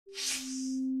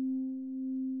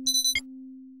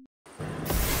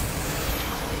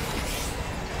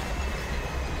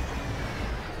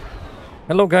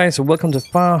Hello guys, welcome to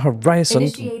Far Horizon.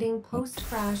 Initiating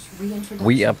post-crash reintroduction.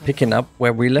 We are picking up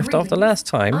where we left off the last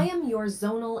time. I am your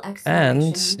zonal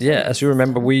And yeah, as you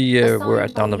remember, we were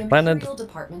at down the planet,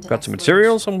 got some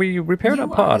materials, and we repaired our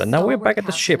pod, and now we're back at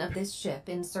the ship.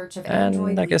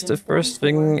 And I guess the first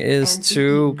thing is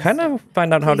to kind of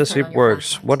find out how the ship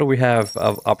works. What do we have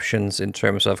of options in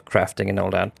terms of crafting and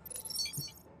all that?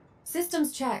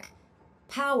 Systems check.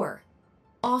 Power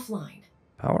offline.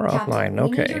 Power Captain, offline, we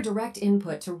need okay. your direct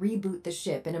input to reboot the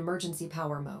ship in emergency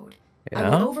power mode. Yeah. I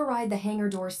will override the hangar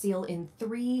door seal in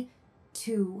 3,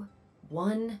 2,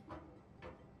 1.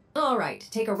 All right,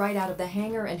 take a right out of the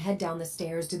hangar and head down the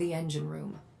stairs to the engine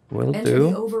room. Will Enter do.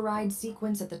 the override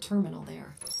sequence at the terminal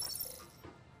there.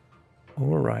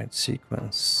 Override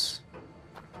sequence.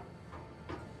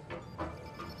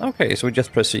 Okay, so we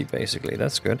just proceed basically,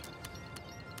 that's good.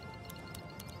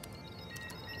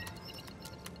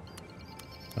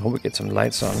 I hope we get some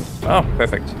lights on. Oh,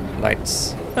 perfect.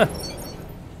 Lights.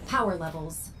 Power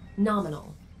levels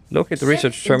nominal. Locate the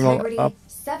research Ship terminal integrity, up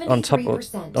on top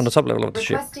on the top level of the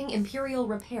ship. Requesting Imperial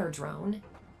repair drone.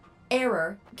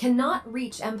 Error, cannot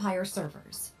reach Empire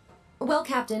servers. Well,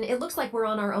 Captain, it looks like we're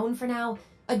on our own for now.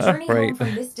 A journey home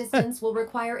from this distance will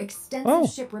require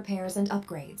extensive ship repairs and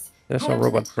upgrades. There's Head our up to the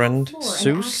robot top friend, floor and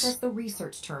Zeus. access the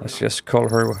research terminal. Let's just call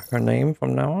her name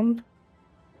from now on.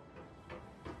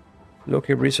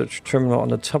 Locate research terminal on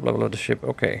the top level of the ship.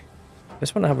 Okay.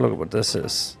 Just want to have a look at what this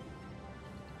is.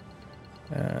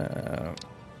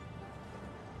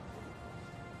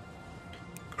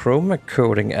 Chroma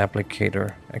coding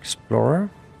applicator. Explorer.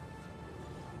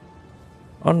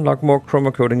 Unlock more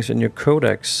chroma coatings in your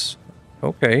codex.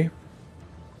 Okay.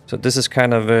 So this is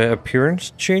kind of an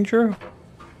appearance changer,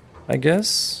 I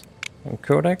guess. And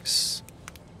codex.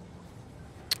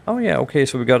 Oh yeah, okay,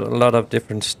 so we got a lot of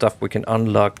different stuff we can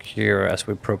unlock here as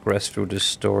we progress through the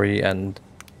story and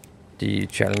the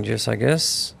challenges, I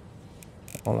guess.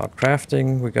 All our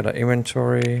crafting, we got our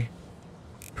inventory.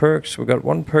 Perks, we got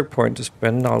 1 perk point to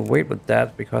spend. I'll wait with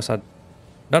that because I'm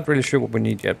not really sure what we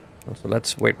need yet. So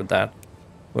let's wait with that.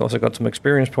 We also got some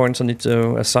experience points I need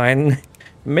to assign.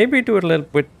 Maybe do it a little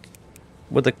bit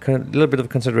with a little bit of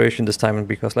consideration this time,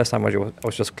 because last time I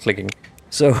was just clicking.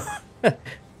 So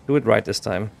do it right this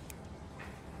time.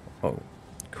 Oh,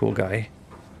 cool guy.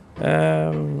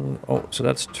 Oh, so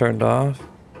that's turned off.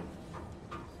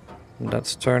 And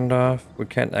that's turned off. We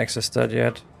can't access that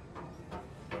yet.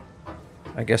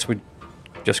 I guess we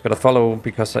just gotta follow,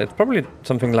 because it's probably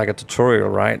something like a tutorial,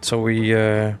 right? So we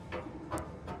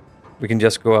can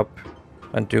just go up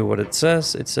and do what it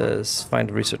says. It says find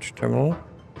the research terminal.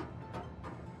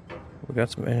 We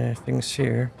got some things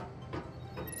here.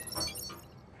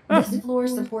 This floor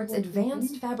supports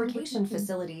advanced fabrication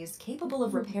facilities capable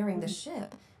of repairing the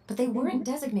ship, but they weren't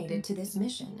designated to this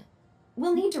mission.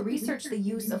 We'll need to research the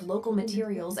use of local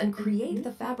materials and create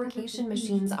the fabrication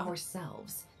machines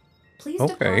ourselves. Please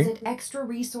deposit extra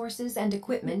resources and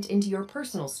equipment into your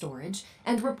personal storage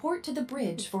and report to the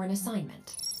bridge for an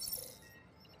assignment.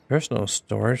 Personal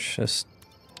storage, is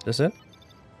this it?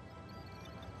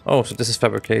 Oh, so this is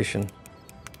fabrication.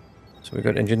 So we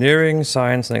got engineering,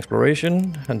 science, and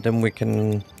exploration, and then we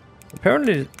can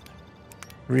apparently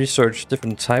research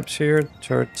different types here.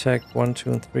 Turret tech 1,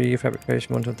 2, and 3,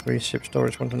 fabrication 1, 2, and 3, ship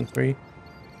storage 1, 2, and 3.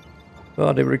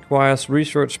 But it requires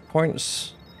research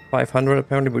points 500.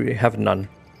 Apparently we have none,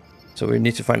 so we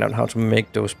need to find out how to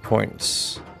make those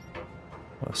points.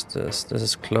 What's this? This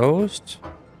is closed.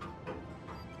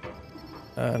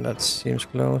 That seems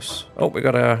close. Oh, we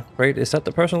got a crate. Is that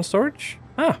the personal storage?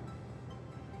 Ah.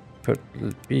 Could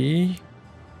be.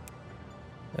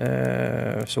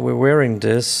 So we're wearing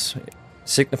this,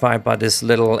 signified by this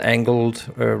little angled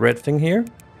red thing here,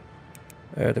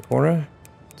 the corner.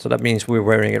 So that means we're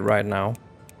wearing it right now.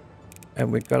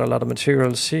 And we've got a lot of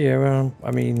materials here.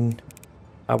 I mean,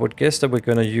 I would guess that we're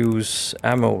gonna use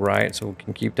ammo, right? So we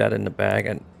can keep that in the bag.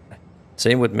 And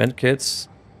same with medkits.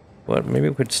 But maybe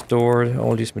we could store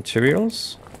all these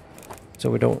materials so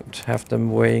we don't have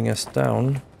them weighing us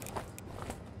down.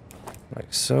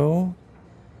 Like so.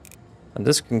 And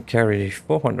this can carry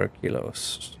 400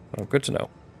 kilos. Oh, good to know.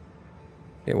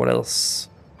 Okay, what else?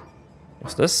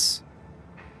 What's this?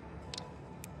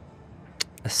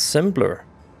 Assembler.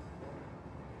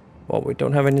 Well, we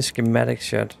don't have any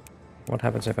schematics yet. What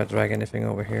happens if I drag anything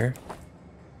over here?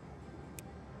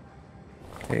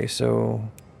 Okay, so...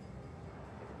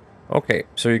 Okay,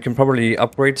 so you can probably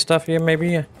upgrade stuff here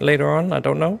maybe later on. I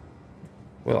don't know.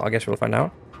 Well, I guess we'll find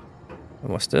out.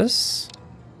 And what's this?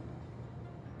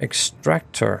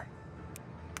 Extractor.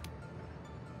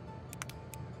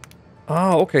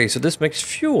 Oh, okay, so this makes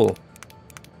fuel.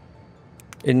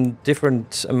 in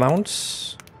different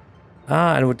amounts.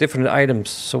 Ah, and with different items.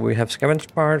 So we have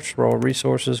scavenge parts, raw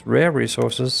resources, rare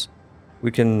resources.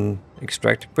 We can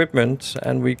extract equipment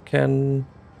and we can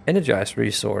energize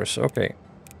resource. Okay.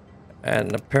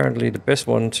 And apparently the best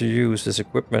one to use is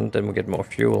equipment, then we get more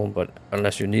fuel, but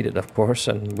unless you need it, of course,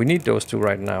 and we need those two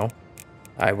right now.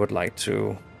 I would like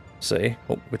to say...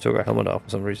 Oh, we took our helmet off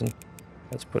for some reason.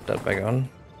 Let's put that back on.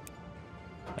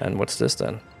 And what's this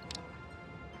then?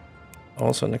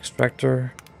 Also an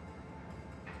extractor.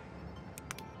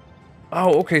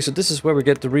 Oh, okay, so this is where we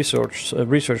get the research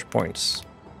points.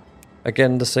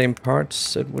 Again, the same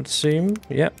parts, it would seem.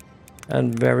 Yeah.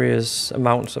 And various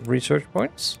amounts of research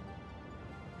points.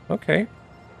 Okay.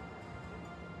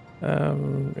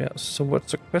 Yeah, so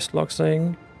what's the quest log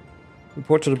saying?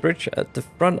 Report to the bridge at the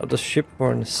front of the ship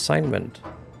for an assignment.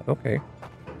 Okay.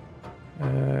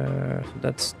 So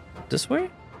that's this way?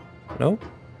 No?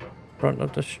 Front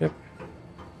of the ship.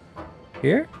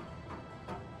 Here?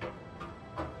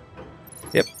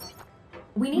 Yep.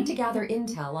 We need to gather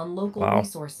intel on local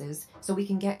resources so we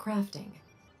can get crafting.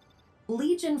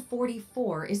 Legion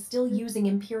 44 is still using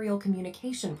Imperial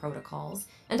communication protocols,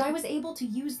 and I was able to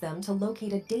use them to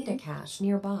locate a data cache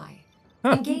nearby.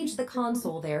 Huh. Engage the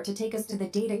console there to take us to the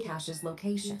data cache's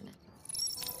location.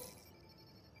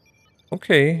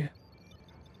 Okay.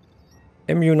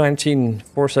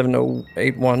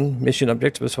 MU-19-47081 mission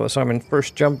objectives for assignment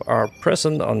first jump are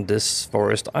present on this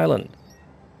forest island.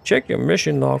 Check your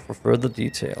mission log for further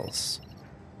details.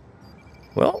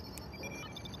 Well,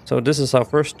 so this is our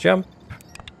first jump.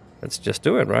 Let's just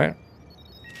do it, right?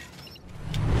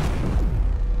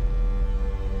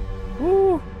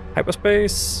 Woo!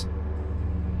 Hyperspace!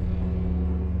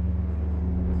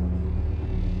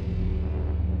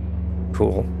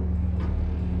 Cool.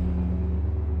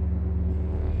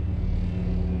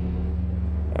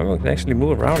 Oh, we can actually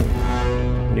move around.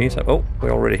 Oh, we're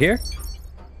already here?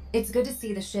 It's good to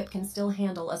see the ship can still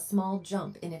handle a small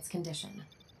jump in its condition.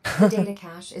 The data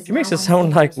cache is It makes it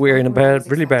sound like we're in a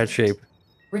really bad shape.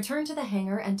 Return to the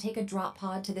hangar and take a drop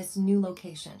pod to this new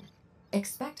location.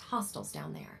 Expect hostiles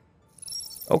down there.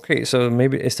 Okay, so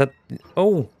maybe is that...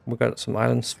 Oh, we got some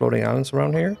islands, floating islands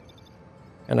around here.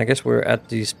 And I guess we're at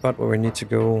the spot where we need to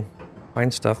go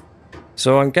find stuff.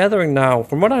 So I'm gathering now,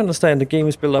 from what I understand, the game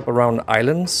is built up around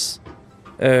islands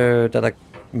that are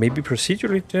maybe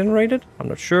procedurally generated. I'm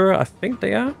not sure. I think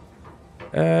they are.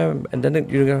 And then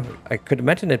I could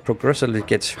imagine it progressively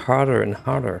gets harder and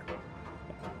harder,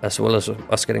 as well as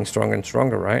us getting stronger and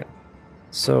stronger, right?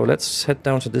 So let's head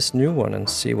down to this new one and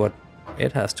see what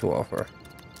it has to offer.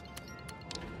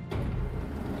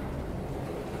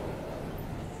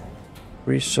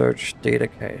 Research data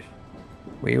cache.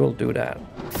 We will do that.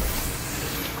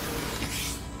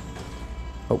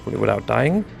 Hopefully without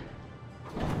dying.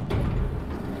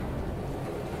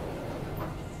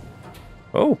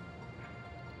 Oh!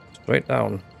 Straight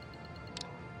down.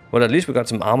 Well, at least we got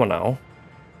some armor now.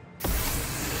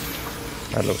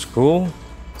 That looks cool.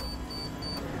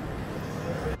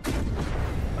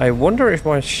 I wonder if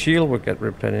my shield will get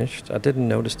replenished. I didn't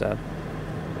notice that.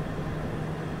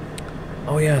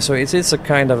 Oh yeah, so it's a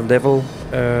kind of level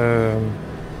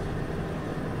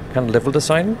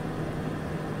design.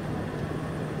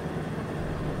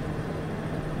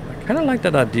 I kind of like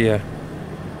that idea.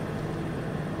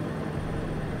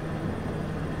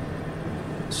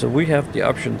 So we have the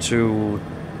option to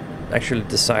actually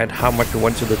decide how much we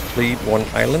want to deplete one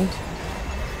island,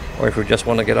 or if we just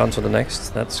want to get on to the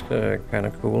next. That's kind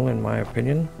of cool in my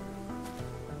opinion.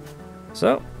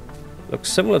 So,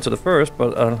 looks similar to the first,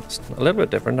 but a little bit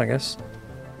different, I guess.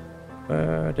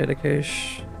 Data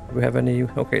cache. Do we have any?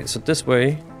 Okay, so this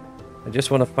way. I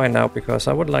just want to find out because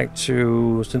I would like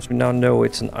to, since we now know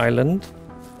it's an island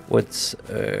with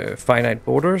finite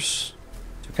borders,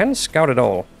 to kind of scout it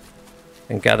all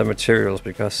and gather materials,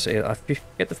 because I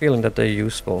get the feeling that they're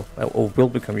useful, or will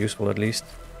become useful at least,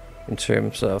 in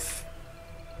terms of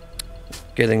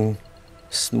getting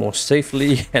more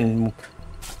safely and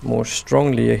more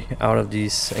strongly out of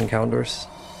these encounters.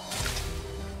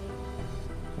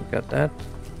 We got that.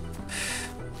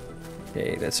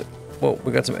 Okay, that's it. Whoa,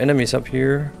 we got some enemies up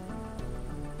here.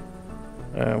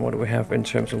 What do we have in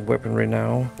terms of weaponry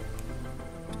now?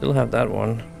 Still have that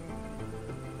one.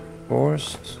 Of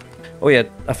course. Oh yeah,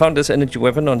 I found this energy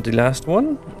weapon on the last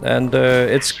one, and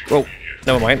it's... Oh,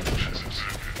 never mind.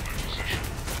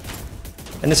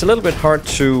 And it's a little bit hard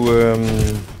to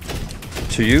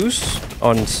use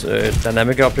on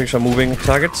dynamic objects or moving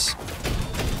targets,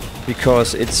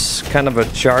 because it's kind of a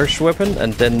charged weapon,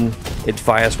 and then it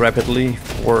fires rapidly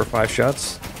 4 or 5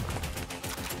 shots.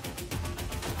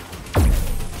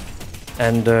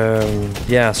 And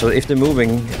yeah, so if they're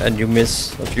moving and you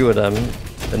miss a few of them,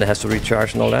 then it has to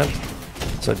recharge and all that.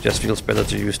 So it just feels better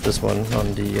to use this one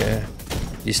on the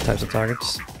these types of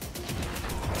targets.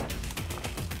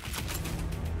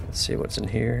 Let's see what's in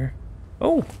here.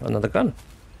 Oh, another gun.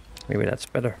 Maybe that's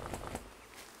better.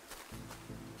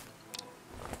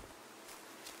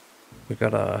 We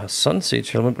got a sun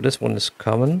siege helmet, but this one is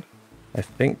common, I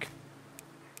think.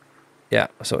 Yeah,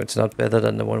 so it's not better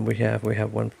than the one we have. We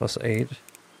have 1+8.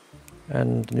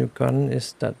 And the new gun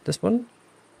is that this one?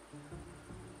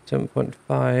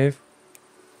 7.5.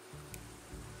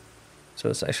 So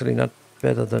it's actually not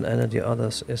better than any of the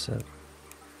others, is it?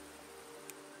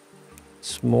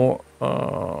 It's more...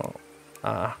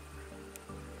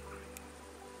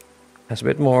 has a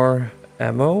bit more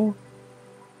ammo.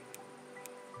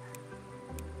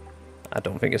 I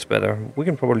don't think it's better. We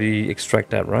can probably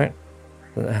extract that, right?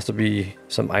 Then there has to be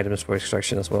some items for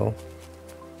extraction as well.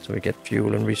 So we get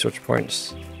fuel and research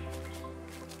points.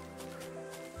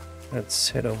 Let's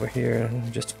head over here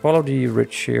and just follow the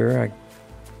ridge here. I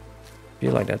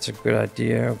feel like that's a good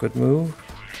idea, a good move.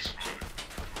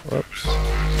 Whoops.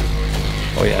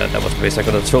 Oh yeah, that was the base. I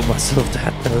could have told myself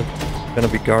that there are gonna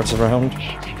be guards around.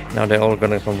 Now they're all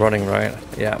gonna come running, right?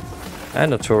 Yeah.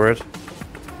 And a turret.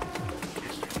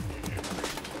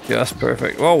 Just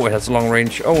perfect. Oh, it has long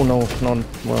range. Oh no, not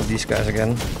one of these guys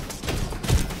again.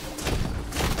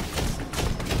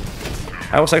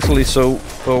 I was actually so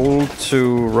bold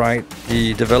to write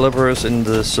the developers in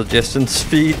the suggestions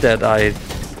feed that I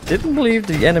didn't believe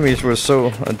the enemies were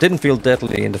so... didn't feel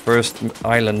deadly in the first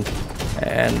island.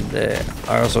 And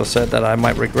I also said that I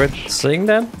might regret saying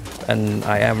that. And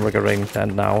I am regretting that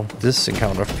now. This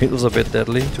encounter feels a bit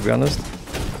deadly, to be honest.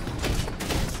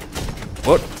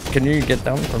 What? Can you get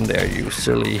down from there, you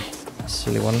silly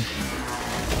one?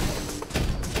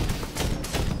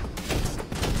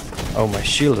 Oh, my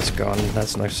shield is gone.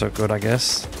 That's not so good, I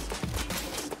guess.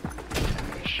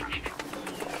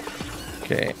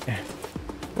 Okay.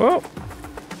 Whoa!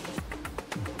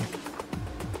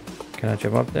 Can I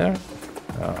jump up there?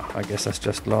 Oh, I guess that's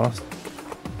just lost.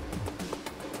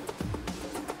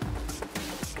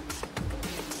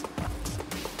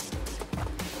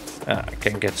 Ah, I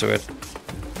can't get to it.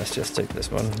 Let's just take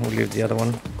this one. We'll leave the other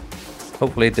one.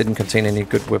 Hopefully it didn't contain any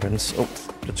good weapons. Oh,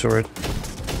 the turret.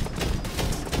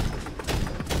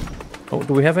 Oh,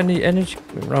 do we have any energy?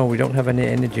 No, we don't have any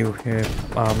energy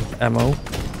ammo.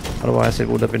 Otherwise it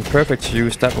would have been perfect to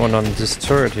use that one on this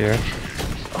turret here.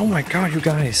 Oh my god, you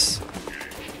guys.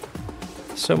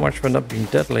 So much for not being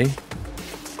deadly.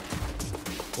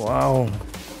 Wow.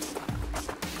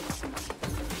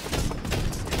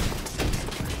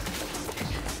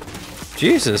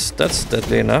 Jesus, that's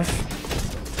deadly enough.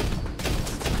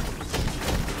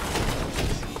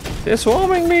 They're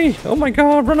swarming me! Oh my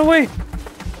god, run away!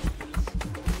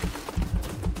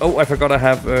 Oh, I forgot I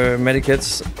have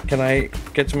medikits. Can I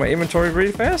get to my inventory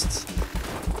really fast?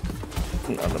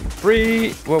 Number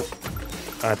 3. Whoa.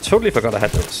 I totally forgot I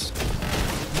had those.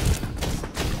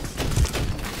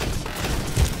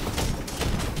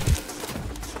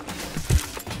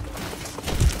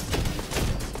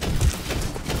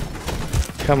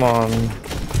 Come on.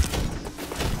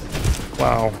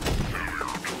 Wow.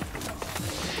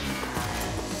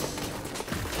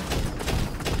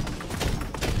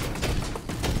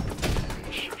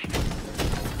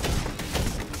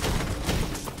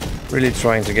 Really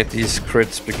trying to get these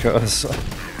crits because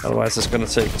otherwise it's gonna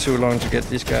take too long to get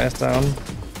these guys down.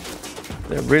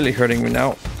 They're really hurting me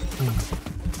now.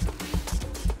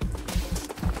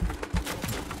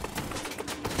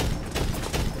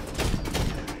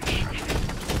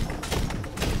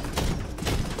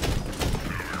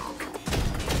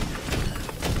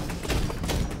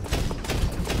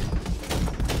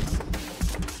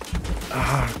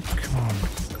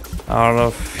 Out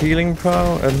of healing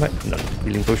power, no,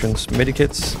 healing potions,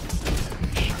 medikits.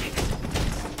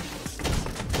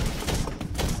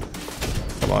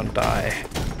 Come on, die.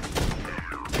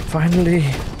 Finally.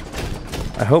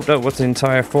 I hope that was the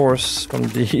entire force from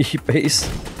the base.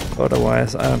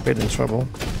 Otherwise, I'm a bit in trouble.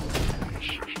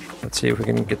 Let's see if we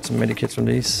can get some medikits from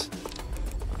these.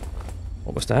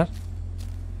 What was that?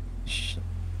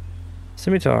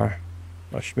 Scimitar.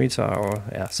 Or Schmitar, or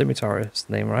yeah, Scimitar is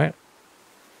the name, right?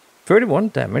 31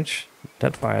 damage.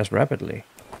 That fires rapidly.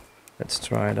 Let's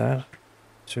try that.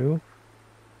 2.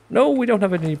 No, we don't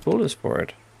have any bullets for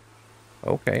it.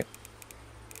 Okay.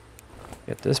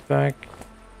 Get this back.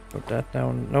 Put that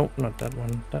down. Nope, not that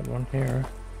one. That one here.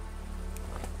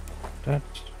 That.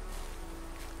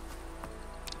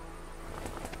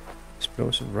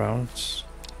 Explosive rounds.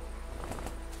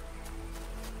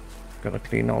 Gotta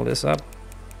clean all this up.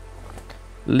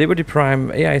 Liberty Prime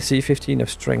AIC 15 of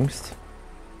strength.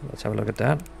 Let's have a look at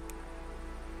that.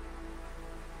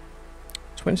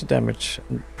 20 damage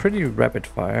and pretty rapid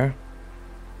fire.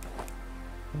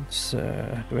 Let's,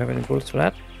 do we have any bullets for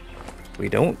that? We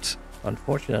don't,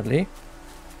 unfortunately.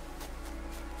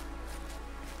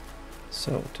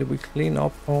 So, did we clean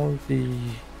up all the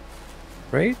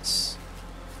crates?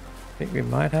 I think we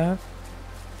might have.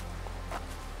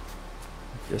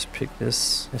 Just pick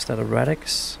this instead of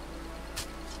Radix.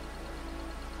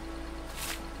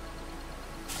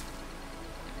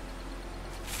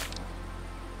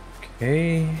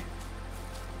 Okay.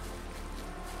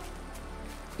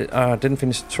 Didn't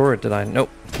finish the turret, did I? Nope.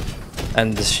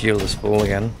 And the shield is full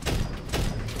again.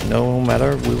 No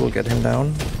matter, we will get him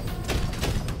down.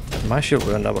 My shield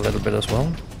will end up a little bit as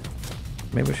well.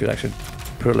 Maybe we should actually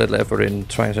put a little effort in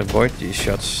trying to avoid these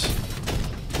shots.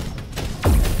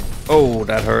 Oh,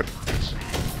 that hurt.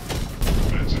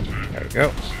 There we go.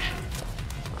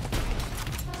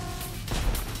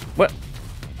 What?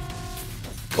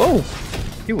 Whoa!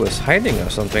 He was hiding or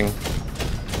something.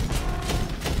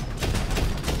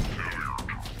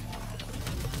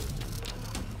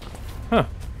 Huh.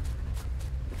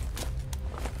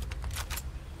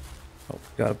 Oh,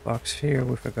 we got a box here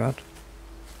we forgot.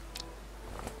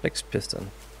 Flex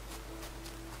piston.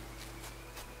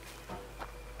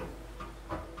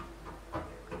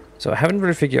 So I haven't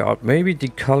really figured out, maybe the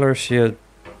colors here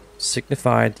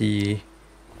signify the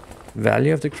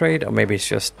value of the crate, or maybe it's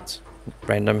just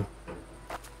random.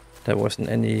 There wasn't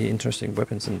any interesting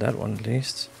weapons in that one at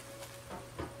least.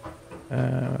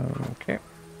 Okay.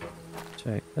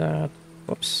 Take that.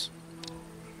 Whoops.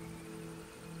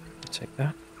 Take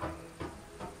that.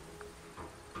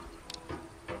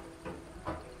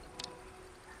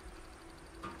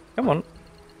 Come on.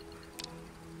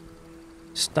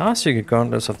 Starseeker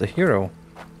gauntlets of the hero.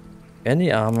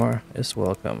 Any armor is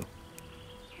welcome.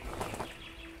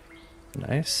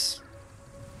 Nice.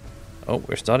 Oh,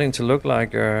 we're starting to look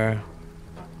like a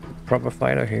proper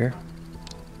fighter here.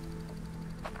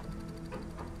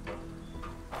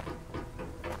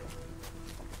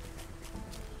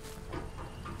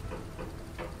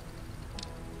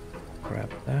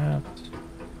 Grab that.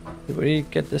 Did we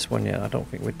get this one yet? I don't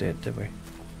think we did we?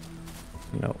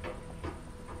 No.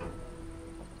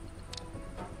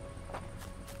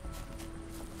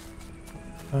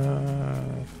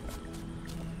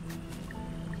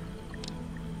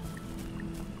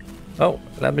 Oh,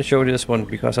 let me show you this one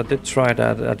because I did try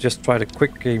that. I just tried a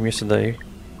quick game yesterday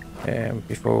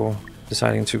before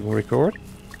deciding to record.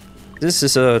 This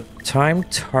is a time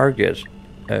target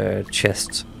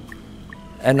chest,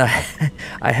 and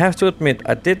I have to admit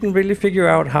I didn't really figure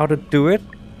out how to do it,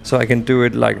 so I can do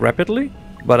it like rapidly.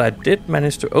 But I did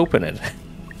manage to open it.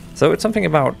 So it's something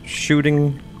about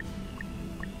shooting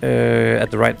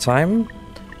at the right time,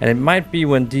 and it might be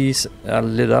when these are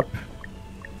lit up.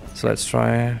 So let's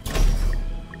try.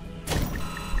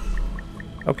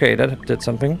 Okay, that did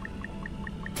something.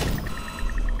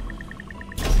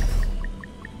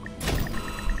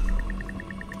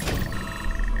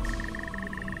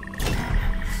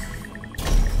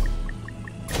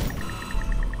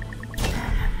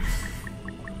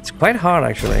 It's quite hard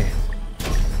actually.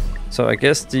 So I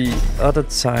guess the other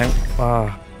time...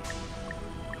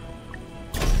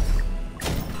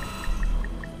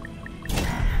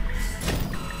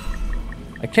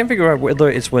 I can't figure out whether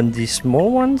it's when the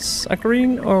small ones are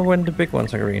green or when the big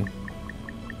ones are green.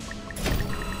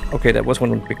 Okay, that was when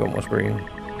the big one was green.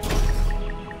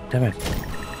 Damn it.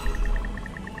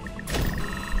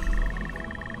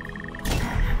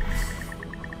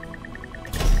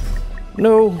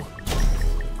 No!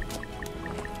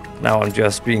 Now I'm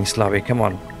just being sloppy, come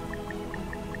on.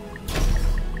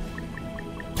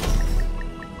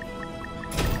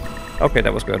 Okay,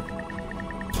 that was good.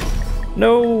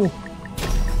 No!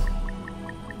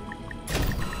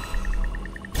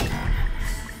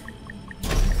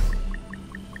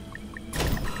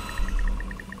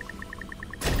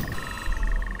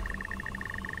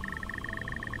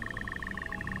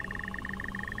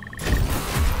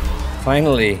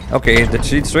 Finally. Okay, the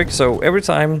cheat trick. So every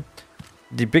time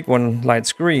the big one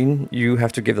lights green, you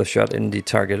have to give the shot in the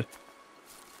target.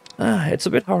 It's a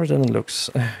bit harder than it looks.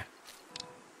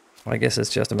 I guess it's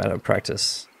just a matter of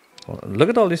practice. Well, look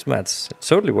at all these mats. It's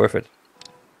totally worth it.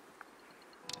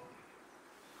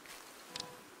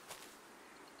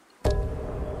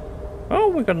 Oh,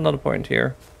 we got another point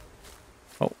here.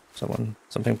 Oh,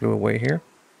 something blew away here.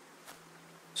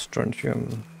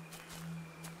 Strontium.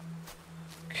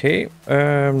 Okay,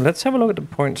 let's have a look at the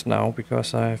points now,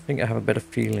 because I think I have a better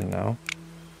feeling now.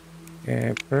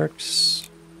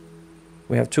 Perks.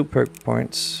 We have 2 perk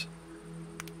points.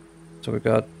 So we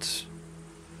got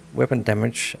weapon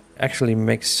damage. Actually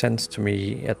makes sense to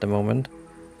me at the moment,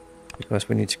 because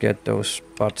we need to get those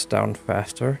bots down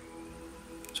faster.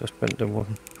 So spend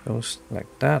those like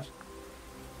that.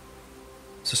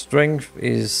 So strength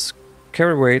is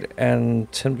carry weight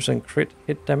and 10% crit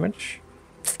hit damage.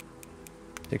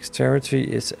 Dexterity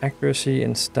is accuracy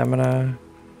and stamina.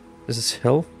 This is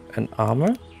health and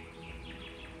armor.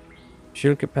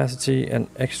 Shield capacity and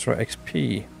extra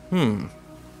XP.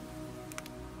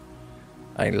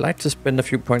 I'd like to spend a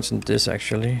few points in this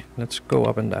actually. Let's go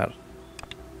up in that.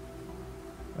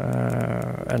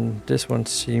 And this one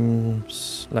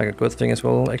seems like a good thing as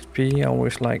well. XP, I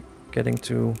always like getting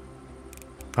to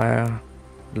higher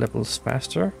levels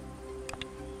faster.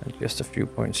 And just a few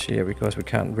points here because we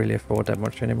can't really afford that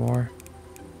much anymore.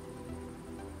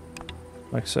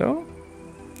 Like so.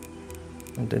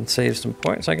 And then save some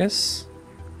points, I guess.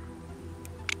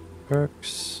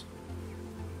 Perks.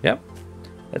 Yep.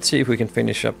 Let's see if we can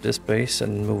finish up this base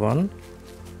and move on.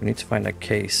 We need to find a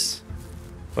case.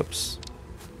 Whoops.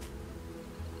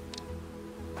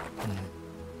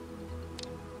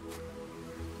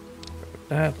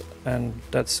 That, and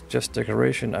that's just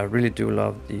decoration. I really do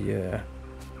love the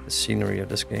scenery of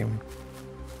this game.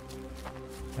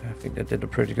 I think they did a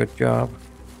pretty good job.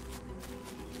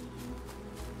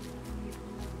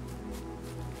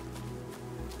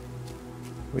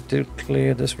 We did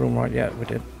clear this room, right? Yeah, we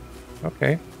did.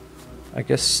 Okay. I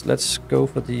guess let's go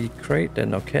for the crate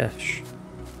then, or cache.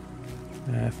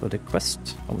 For the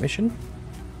quest or mission.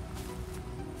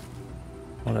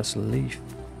 Oh, let's leave.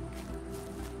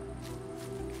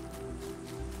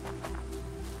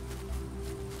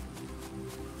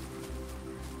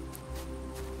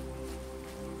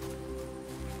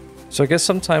 So I guess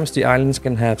sometimes the islands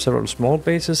can have several small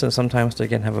bases and sometimes they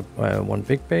can have a one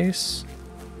big base.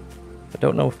 I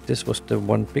don't know if this was the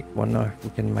one big one or if we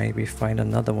can maybe find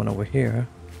another one over here.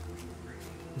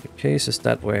 The case is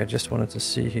that way. I just wanted to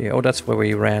see here. Oh, that's where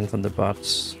we ran from the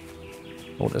bots.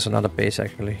 Oh, there's another base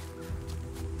actually.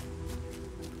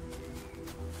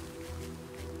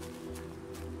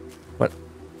 What?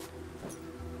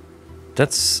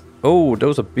 That's... Oh,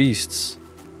 those are beasts.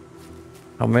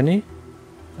 How many?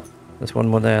 There's one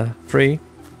more there. 3.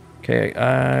 Okay,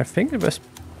 I think the best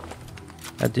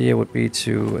idea would be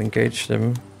to engage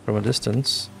them from a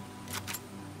distance.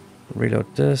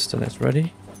 Reload this, then it's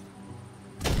ready.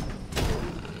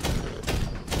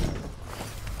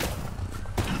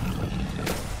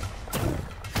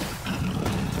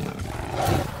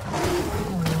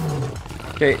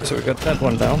 Okay, so we got that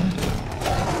one down.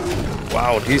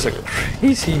 Wow, these are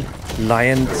crazy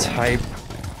lion type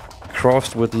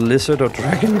crossed with lizard or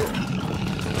dragon.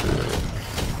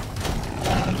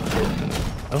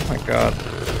 Oh my god.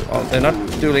 Well, they're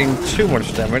not doing too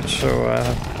much damage, so I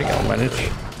think I'll manage.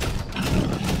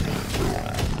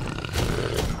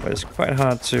 But it's quite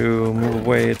hard to move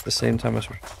away at the same time as...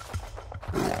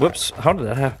 Whoops, how did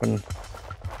that happen?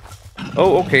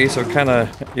 Oh, okay, so kinda...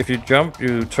 If you jump,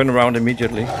 you turn around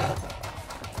immediately.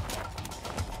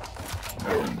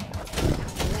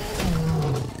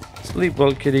 Sleep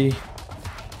well, kitty.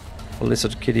 Or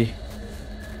lizard kitty.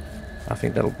 I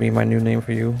think that'll be my new name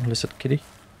for you, lizard kitty.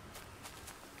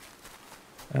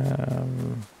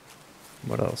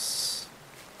 What else?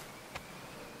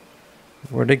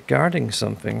 Were they guarding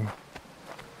something?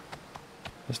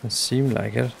 Doesn't seem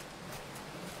like it.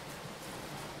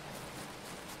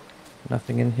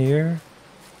 Nothing in here.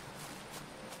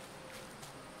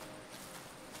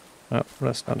 Oh,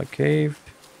 that's not a cave.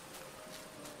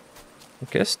 I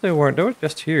guess they were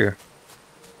just here.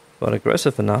 But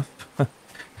aggressive enough.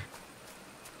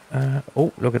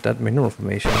 Oh, look at that mineral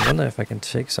formation. I wonder if I can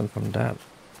take some from that.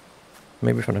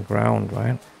 Maybe from the ground,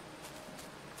 right?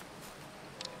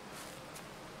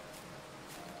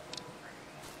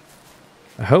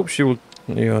 I hope she will,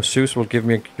 Zeus will give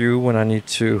me a cue when I need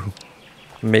to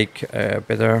make a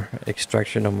better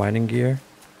extraction of mining gear.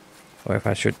 Or if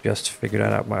I should just figure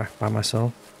that out by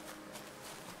myself.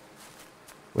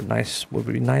 Would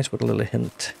be nice with a little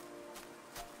hint.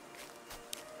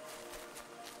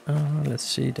 Let's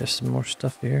see, there's some more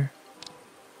stuff here.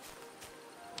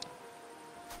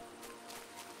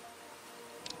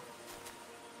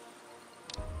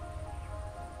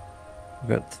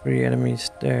 We've got 3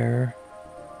 enemies there.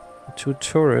 2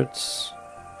 turrets.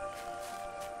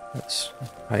 Let's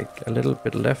hike a little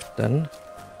bit left then.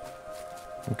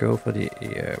 And go for the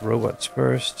robots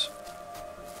first.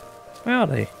 Where are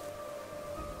they?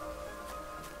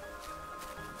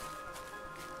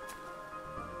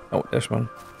 Oh, there's one.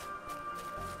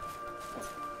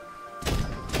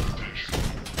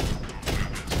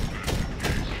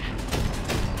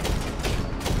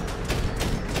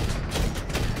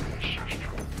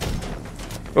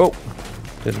 Oh,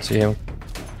 didn't see him.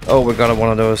 Oh, we got one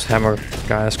of those hammer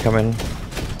guys coming.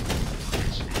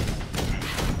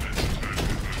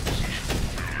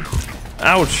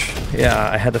 Ouch!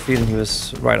 Yeah, I had a feeling he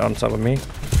was right on top of me.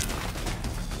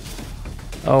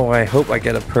 Oh, I hope I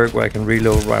get a perk where I can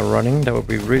reload while running. That would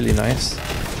be really nice.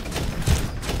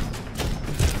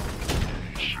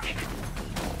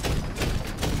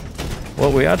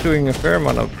 Well, we are doing a fair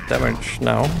amount of damage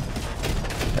now.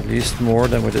 At least more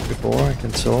than we did before. I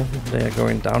can tell they are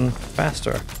going down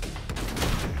faster.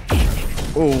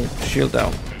 Oh, shield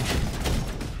down.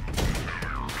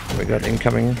 We got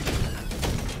incoming.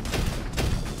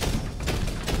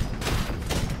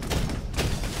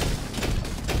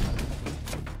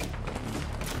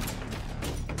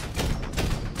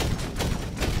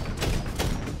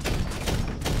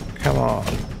 Come on.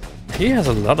 He has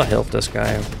a lot of health, this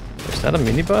guy. Is that a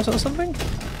mini boss or something?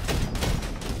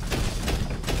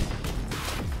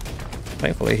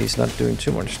 Thankfully, he's not doing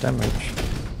too much damage.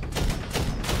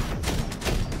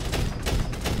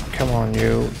 Come on,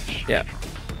 you. Yeah.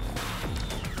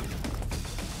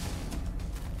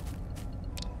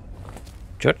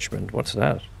 Judgment, what's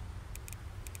that?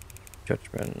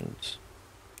 Judgment.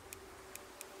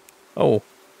 Oh,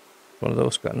 one of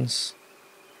those guns.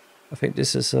 I think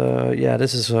this is yeah,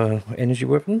 this is a energy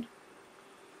weapon,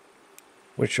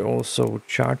 which also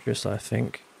charges, I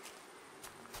think.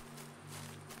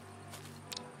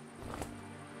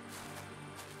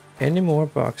 Any more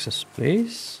boxes,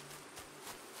 please?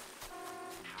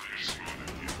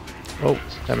 Oh,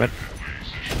 damn it.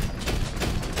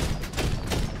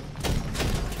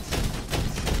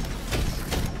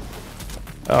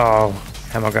 Oh,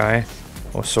 hammer guy.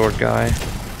 Or sword guy.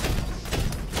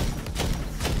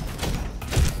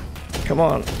 Come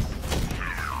on.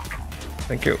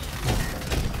 Thank you.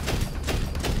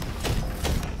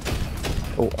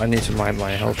 Oh, I need to mind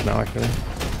my health now, actually.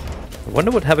 I wonder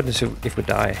what happens if we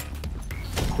die.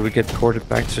 Do we get ported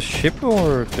back to ship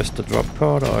or just a drop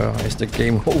pod, or is the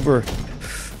game over?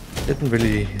 Didn't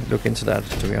really look into that,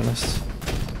 to be honest.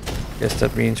 Guess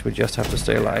that means we just have to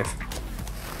stay alive.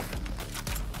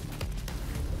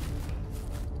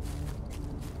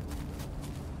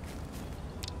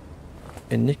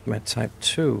 Enigma type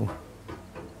 2.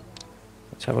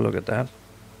 Let's have a look at that.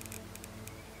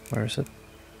 Where is it?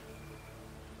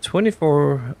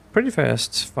 24, pretty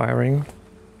fast firing.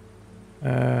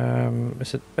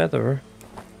 Is it better?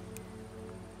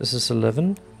 This is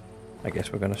 11. I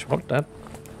guess we're gonna swap that.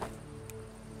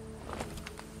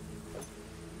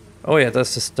 Oh yeah,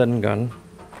 that's the stun gun.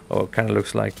 Oh, it kind of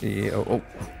looks like the...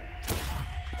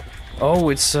 Oh,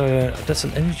 it's that's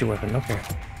an energy weapon. Okay.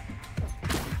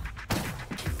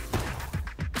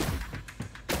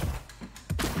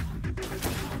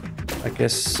 I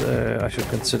guess I should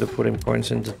consider putting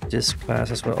points into this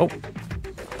class as well. Oh!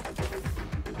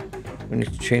 We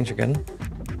need to change again.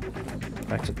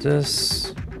 Back to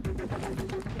this.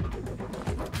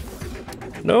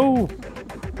 No!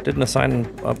 I didn't assign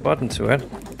a button to it.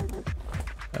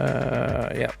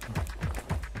 Yeah.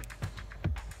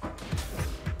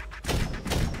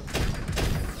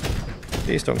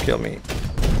 Please don't kill me.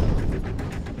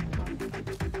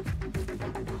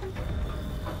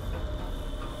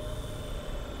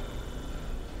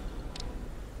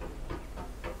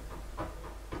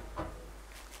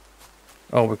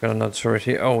 Oh, we got another turret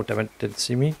here. Oh, damn it, did it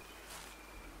see me?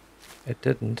 It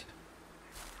didn't.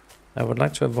 I would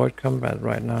like to avoid combat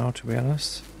right now, to be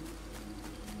honest.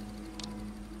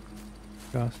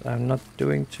 Because I'm not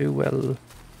doing too well.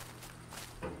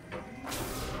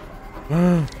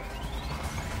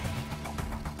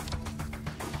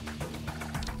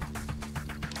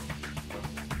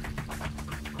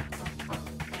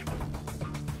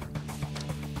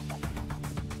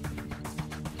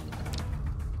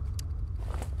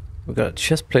 We got a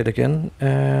chest plate again,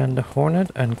 and a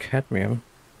hornet and cadmium.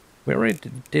 We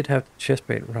already did have the chest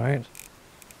plate, right?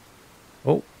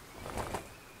 Oh,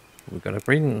 we got a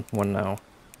green one now.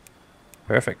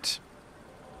 Perfect.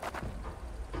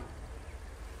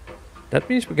 That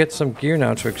means we get some gear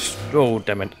now to oh,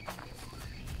 damn it.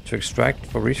 To extract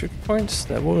for research points.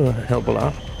 That will help a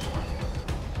lot.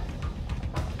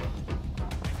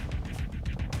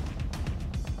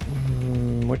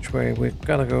 Which way? We've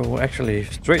got to go actually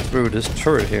straight through this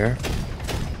turret here.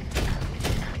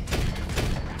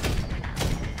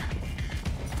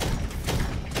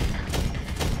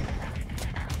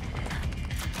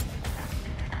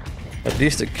 At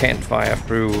least it can't fire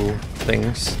through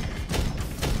things.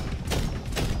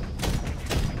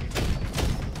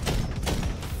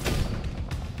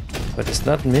 But it's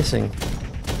not missing.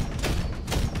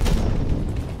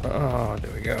 Oh,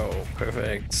 there we go.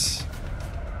 Perfect.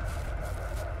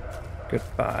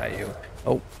 Goodbye, you.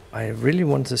 Oh, I really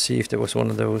wanted to see if there was one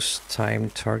of those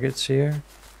timed targets here.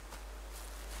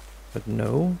 But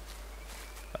no.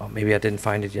 Oh, maybe I didn't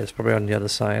find it yet. It's probably on the other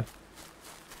side.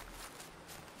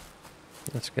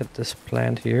 Let's get this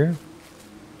plant here.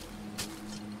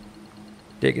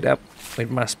 Dig it up with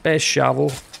my space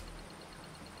shovel.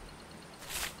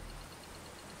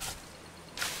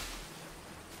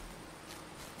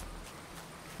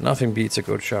 Nothing beats a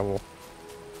good shovel.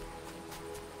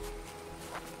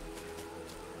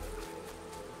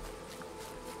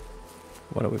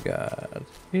 What do we got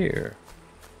here?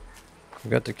 We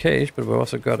got the cage, but we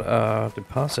also got a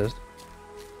deposit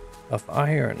of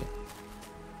iron.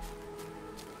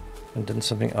 And then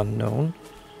something unknown.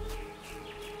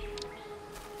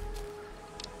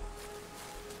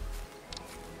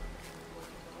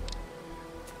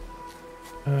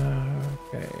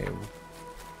 Okay.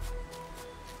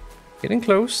 Getting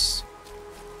close.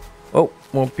 Oh,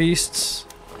 more beasts.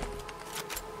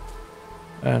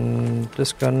 And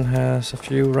this gun has a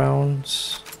few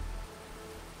rounds.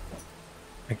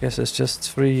 I guess it's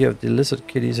just 3 of the lizard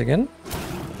kitties again.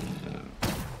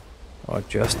 Or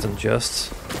just and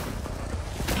just.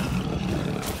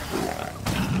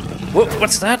 Whoa,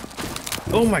 what's that?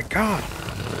 Oh my god.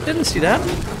 Didn't see that.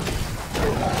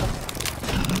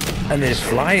 And they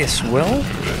fly as well?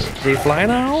 They fly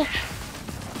now?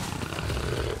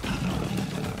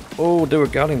 Oh, they were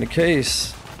guarding the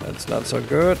case. That's not so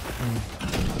good.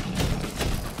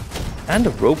 And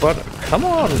a robot. Come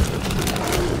on!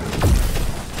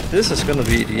 This is gonna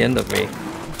be the end of me.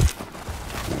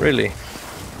 Really.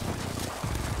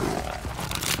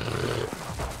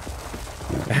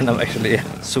 And I'm actually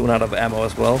soon out of ammo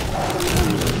as well.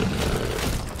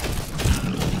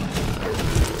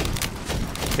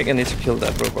 I think I need to kill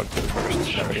that robot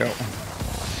first. There we go.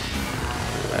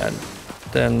 And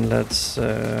then let's...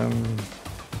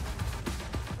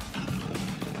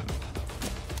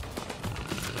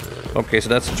 Okay, so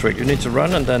that's the trick. You need to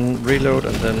run and then reload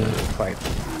and then fight.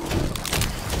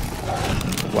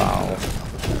 Wow.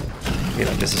 You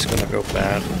know, this is gonna go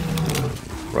bad.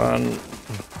 Run.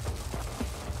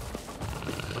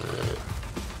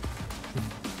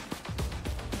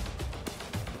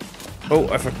 Oh,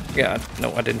 I forgot.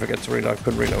 No, I didn't forget to reload. I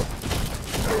couldn't reload.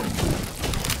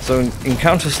 So in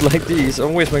encounters like these,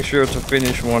 always make sure to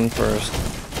finish one first.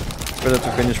 It's better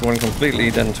to finish one completely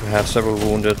than to have several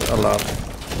wounded a lot.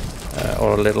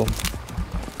 Or a little.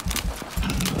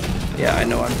 Yeah, I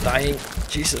know I'm dying.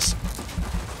 Jesus.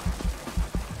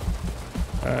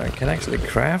 Can I actually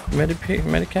craft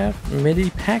medipacks?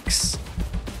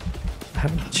 I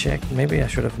haven't checked. Maybe I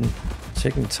should have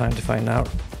taken the time to find out.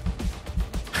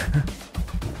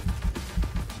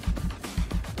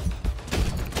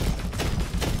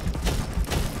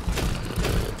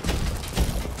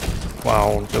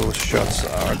 Wow, those shots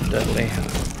are deadly.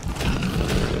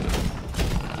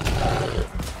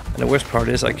 And the worst part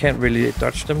is I can't really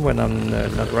dodge them when I'm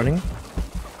not running.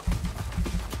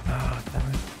 Oh,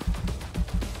 damn it.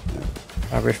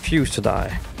 I refuse to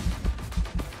die.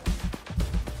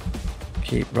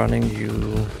 Keep running,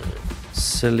 you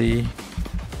silly.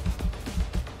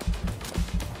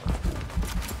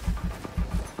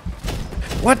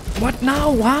 What? What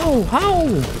now? How? How?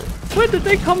 Where did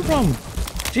they come from?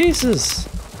 Jesus!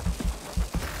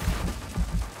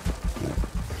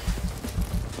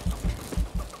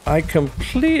 I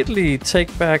completely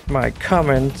take back my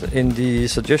comment in the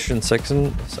suggestion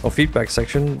section or feedback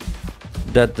section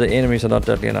that the enemies are not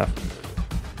deadly enough.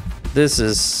 This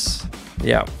is...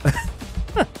 yeah.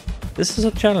 This is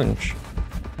a challenge.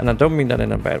 And I don't mean that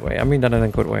in a bad way. I mean that in a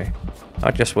good way.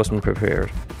 I just wasn't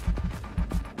prepared.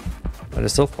 Are they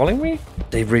still following me?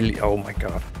 They really... oh my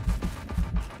god.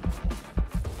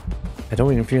 I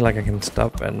don't even feel like I can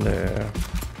stop and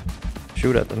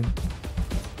shoot at them.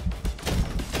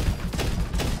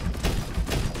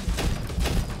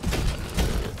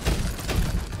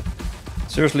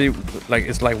 Seriously, like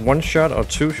it's like one shot or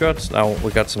two shots. Now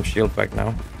we got some shield back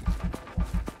now.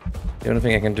 The only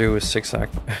thing I can do is zigzag.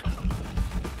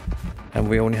 And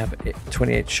we only have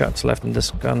 28 shots left in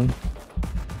this gun.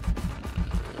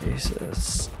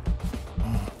 Jesus.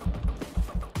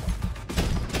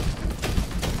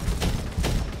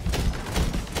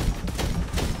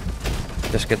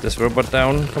 Just get this robot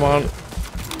down. Come on.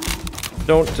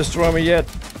 Don't destroy me yet.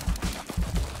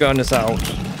 Gun is out.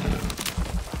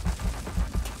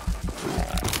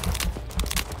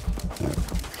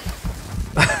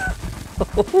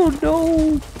 Oh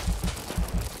no.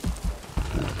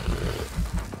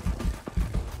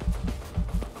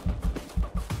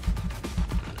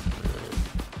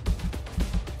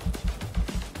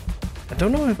 I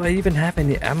don't know if I even have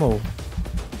any ammo.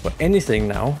 for anything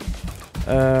now.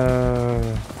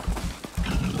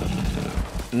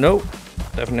 Nope,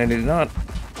 definitely not.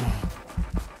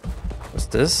 What's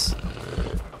this?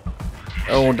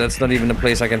 Oh, that's not even a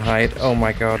place I can hide. Oh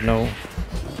my god, no.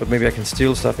 But maybe I can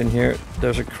steal stuff in here.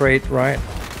 There's a crate, right?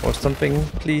 Or something.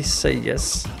 Please say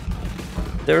yes.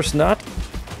 There's not.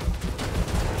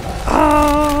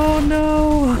 Oh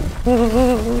no!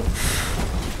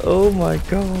 Oh my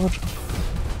god.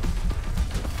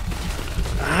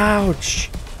 Ouch!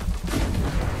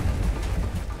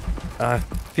 I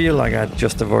feel like I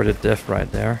just avoided death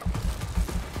right there.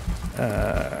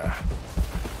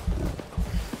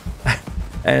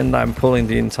 And I'm pulling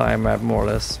the entire map more or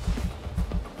less.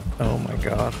 Oh my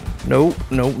god. No,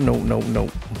 no, no, no, no.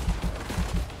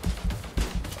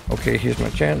 Okay, here's my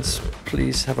chance.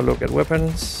 Please have a look at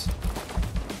weapons.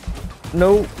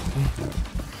 No.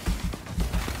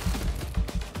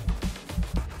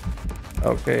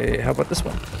 Okay, how about this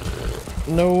one?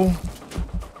 No.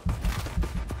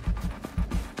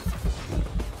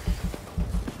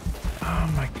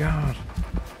 Oh my god.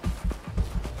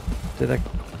 Did I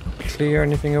clear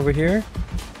anything over here?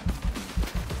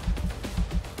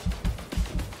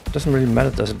 Doesn't really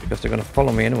matter, does it? Because they're gonna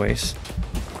follow me anyways.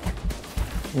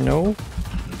 No.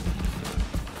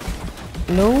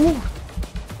 No.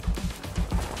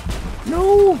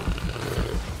 No.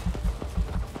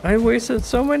 I wasted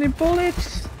so many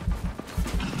bullets.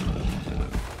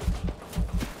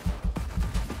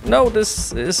 No,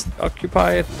 this is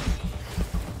occupied.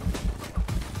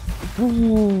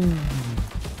 Ooh.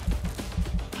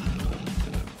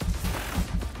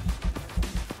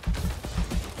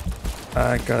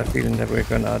 I got a feeling that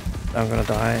I'm gonna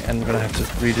die and I'm gonna have to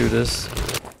redo this.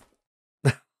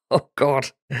 Oh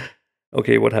god.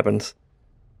 Okay, what happens?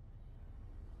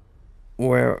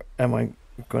 Where am I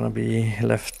gonna be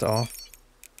left off?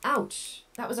 Ouch.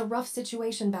 That was a rough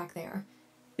situation back there.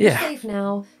 Yeah. You're safe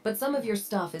now, but some of your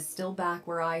stuff is still back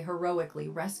where I heroically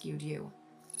rescued you.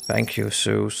 Thank you,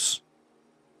 Zeus.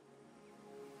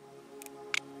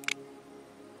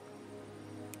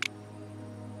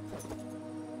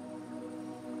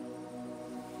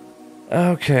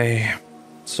 Okay,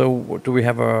 so do we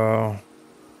have a...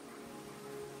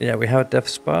 Yeah, we have a death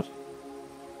spot.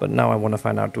 But now I want to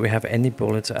find out, do we have any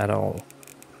bullets at all?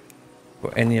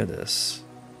 For any of this?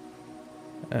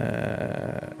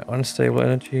 Unstable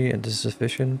energy and this is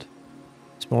sufficient.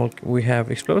 Small, we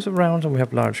have explosive rounds and we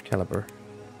have large caliber.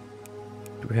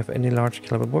 Do we have any large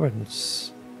caliber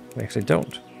weapons? We actually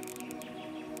don't.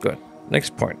 Good.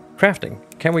 Next point, crafting.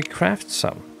 Can we craft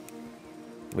some?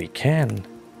 We can.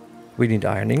 We need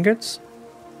iron ingots.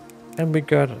 And we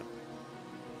got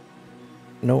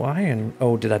no iron.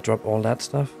 Oh, did I drop all that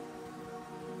stuff?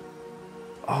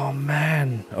 Oh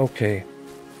man. Okay.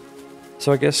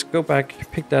 So I guess go back,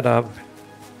 pick that up,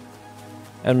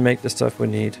 and make the stuff we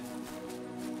need.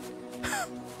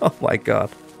 Oh my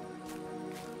god.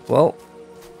 Well,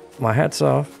 my hat's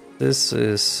off. This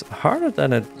is harder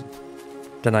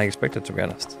than I expected, to be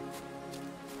honest.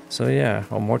 So yeah,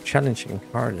 or more challenging.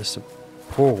 Hard is a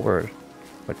poor word,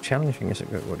 but challenging is a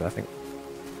good word, I think.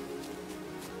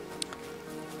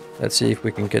 Let's see if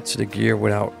we can get to the gear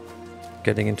without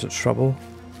getting into trouble.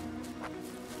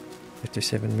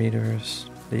 57 meters.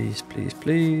 Please, please,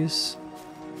 please.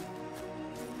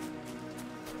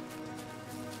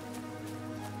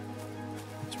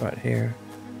 It's right here.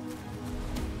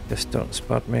 Just don't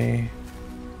spot me.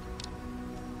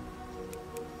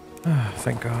 Ah,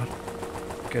 thank God.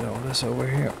 Get all this over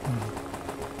here.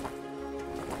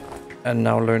 And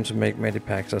now learn to make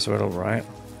medipacks as well, right?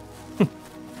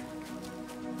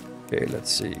 Okay,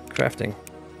 let's see. Crafting.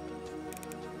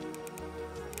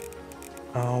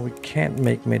 Oh, we can't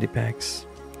make medipacks.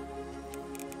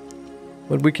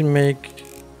 But we can make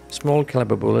small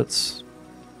caliber bullets.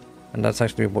 And that's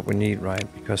actually what we need, right?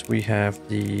 Because we have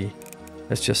the...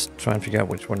 Let's just try and figure out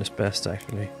which one is best,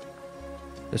 actually.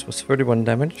 This was 31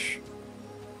 damage.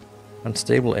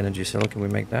 Unstable energy cell, can we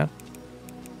make that?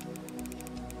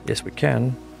 Yes, we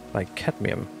can. Like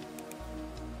cadmium.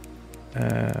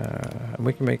 And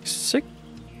we can make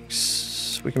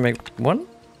 6. We can make 1?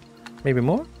 Maybe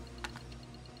more?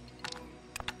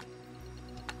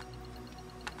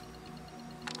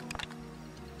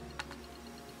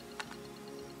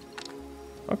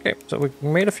 Okay, so we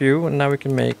made a few, and now we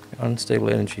can make unstable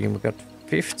energy, and we got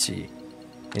 50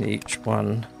 in each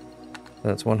one.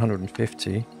 That's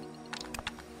 150.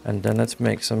 And then let's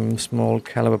make some small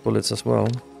caliber bullets as well.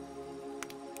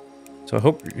 So I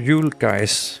hope you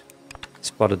guys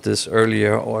spotted this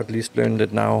earlier, or at least learned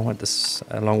it now at this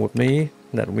along with me,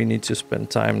 that we need to spend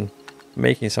time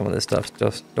making some of this stuff.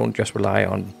 Don't just rely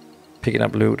on picking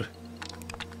up loot.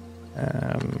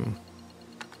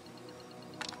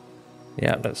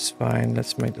 Yeah, that's fine.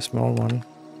 Let's make the small one.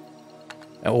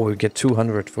 Oh, we get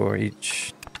 200 for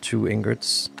each 2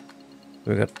 ingots.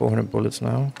 We got 400 bullets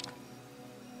now.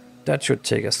 That should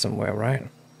take us somewhere, right?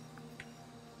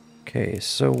 Okay,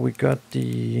 so we got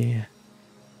the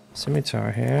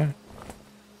scimitar here.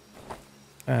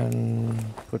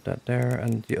 And put that there.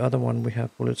 And the other one we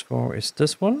have bullets for is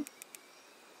this one?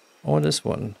 Or this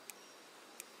one?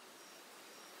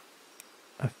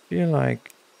 I feel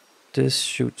like this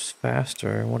shoots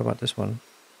faster. What about this one?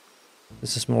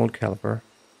 This is small caliber.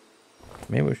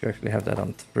 Maybe we should actually have that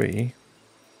on 3.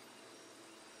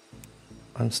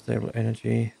 Unstable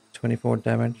energy, 24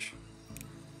 damage.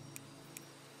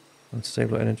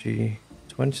 Unstable energy,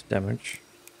 20 damage.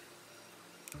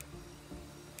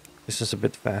 This is a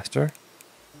bit faster.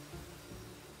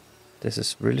 This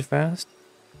is really fast.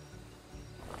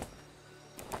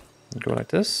 Go like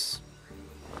this.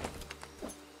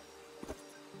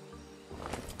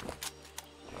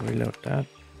 Reload that.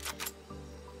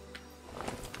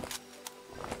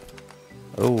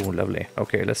 Oh, lovely.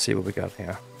 Okay, let's see what we got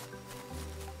here.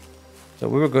 So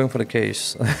we were going for the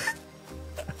case.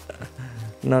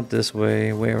 Not this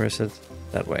way. Where is it?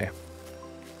 That way.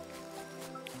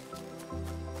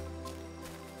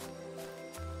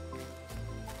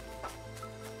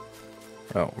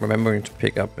 Oh, remembering to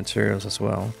pick up materials as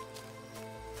well.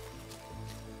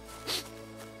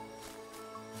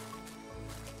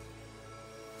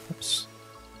 Oops.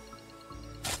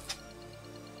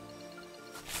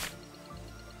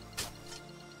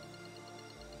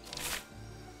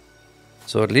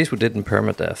 So at least we didn't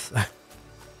permadeath.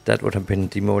 That would have been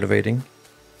demotivating.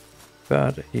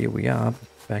 But here we are,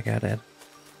 back at it.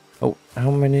 Oh,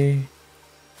 how many?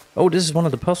 Oh, this is one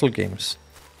of the puzzle games.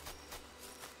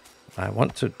 I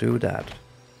want to do that.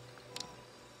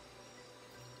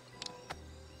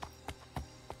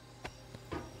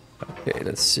 Okay,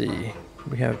 let's see.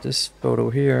 We have this photo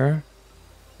here.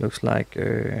 Looks like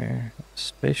a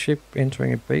spaceship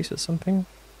entering a base or something.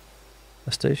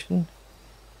 A station.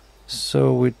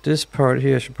 So with this part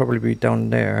here, should probably be down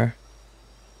there.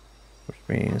 Which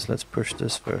means let's push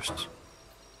this first.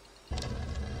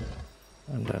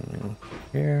 And then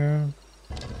here.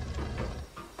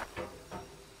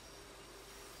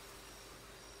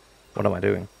 What am I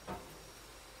doing?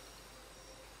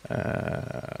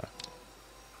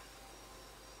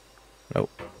 Nope.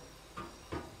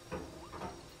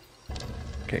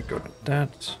 Okay, go like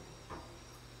that.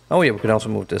 Oh yeah, we can also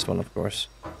move this one, of course.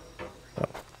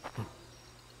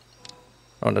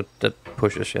 Oh, that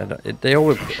pushes, yeah. They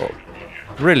always... Oh,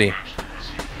 really?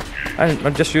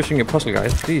 I'm just using a puzzle,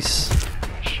 guys. Please,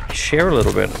 share a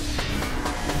little bit.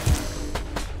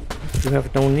 You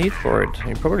have no need for it.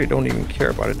 You probably don't even care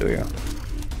about it, do you?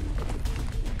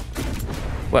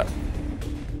 What?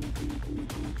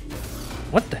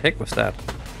 What the heck was that?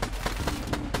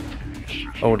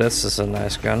 Oh, this is a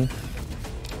nice gun.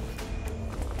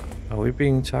 Are we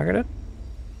being targeted?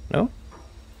 No?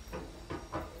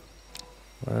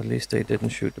 Well, at least they didn't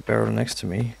shoot the barrel next to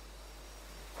me.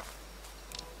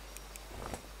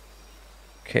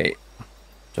 Okay.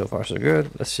 So far so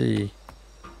good. Let's see.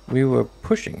 We were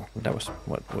pushing. That was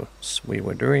what we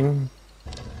were doing.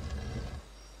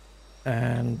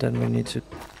 And then we need to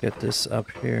get this up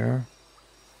here.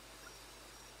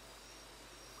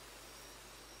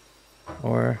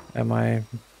 Or am I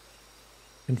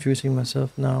confusing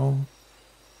myself now?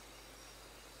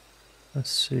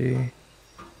 Let's see.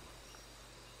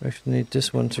 We actually need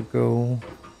this one to go.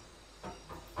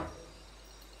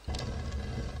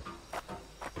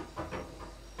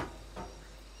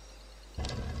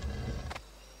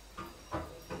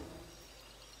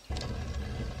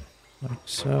 Like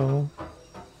so.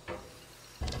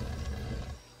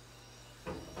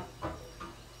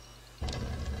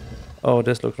 Oh,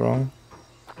 this looks wrong.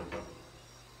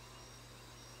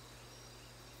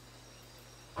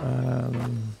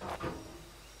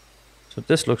 So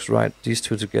this looks right, these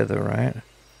two together, right?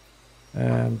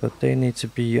 But they need to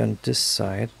be on this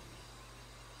side.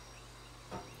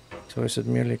 So is it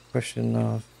merely a question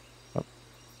of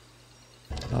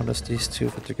how does these two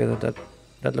fit together?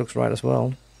 That looks right as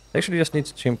well. Actually just need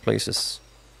to change places.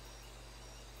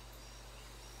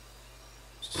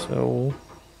 So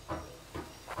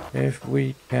if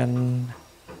we can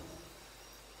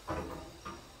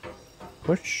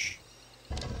push.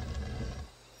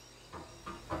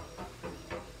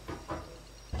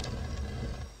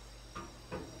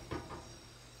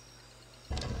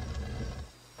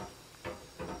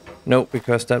 No,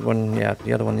 because that one, yeah,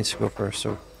 the other one needs to go first,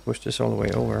 so push this all the way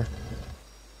over.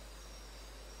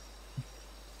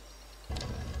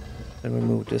 Then we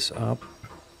move this up.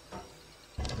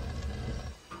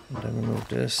 then we move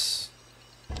this.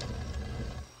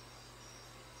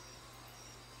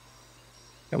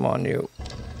 Come on, you.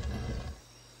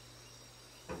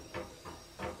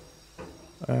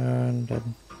 And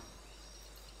then...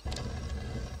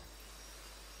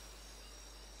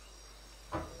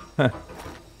 Huh.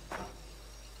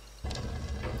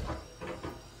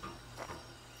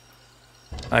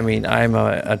 I mean, I'm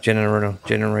a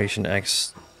Generation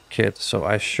X kid, so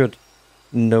I should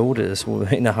know this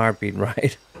in a heartbeat,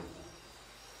 right?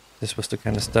 This was the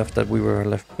kind of stuff that we were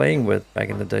left playing with back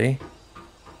in the day.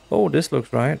 Oh, this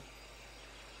looks right.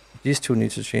 These two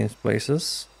need to change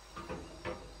places.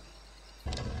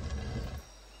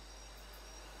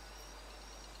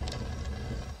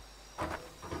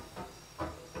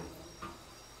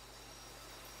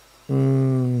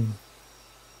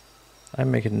 I'm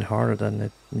making it harder than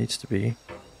it needs to be.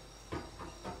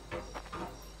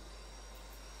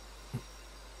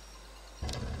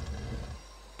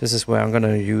 This is where I'm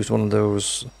gonna use one of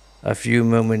those a few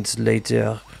moments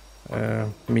later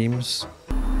memes.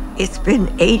 It's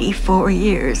been 84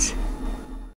 years.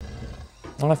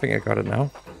 Well, I think I got it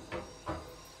now.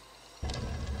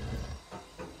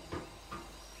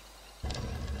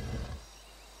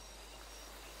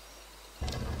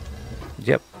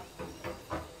 Yep.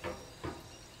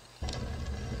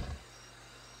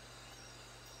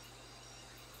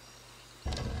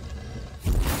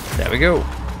 There we go.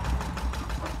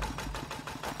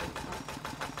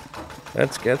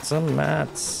 Let's get some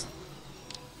mats.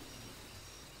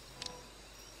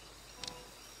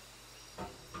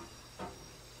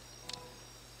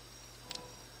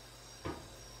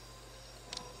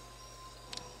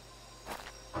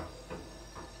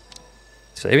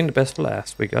 Saving the best for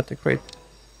last. We got the crate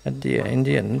at in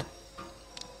the end.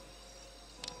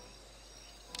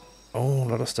 Oh, a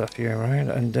lot of stuff here, right?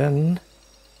 And then...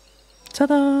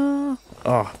 ta-da!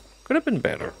 Oh, could have been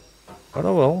better. But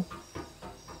oh well.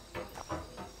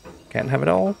 Can't have it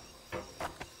all.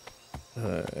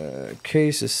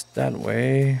 Case is that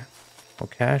way. Or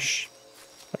cache.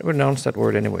 I would pronounce that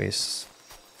word anyways.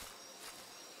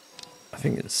 I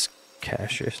think it's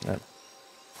cache, isn't it?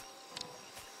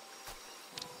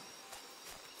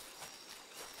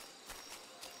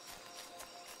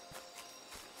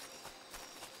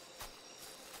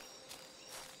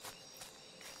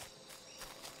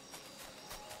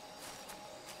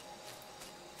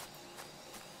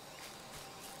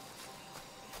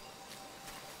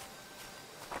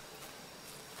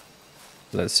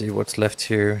 Let's see what's left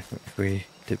here.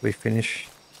 Did we finish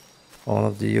all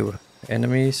of the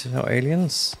enemies or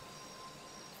aliens?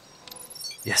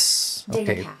 Yes.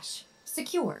 Data Okay. cache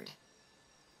secured.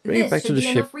 Bring it back This to should the be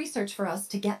ship. enough research for us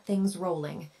to get things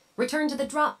rolling. Return to the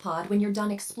drop pod when you're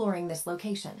done exploring this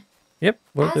location. Yep,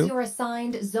 will As do. your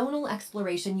assigned Zonal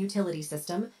Exploration Utility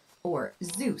System, or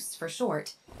ZEUS for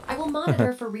short, I will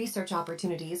monitor for research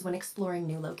opportunities when exploring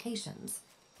new locations.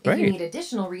 If you Great. need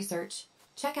additional research,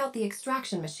 check out the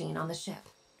extraction machine on the ship.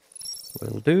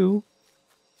 Will do.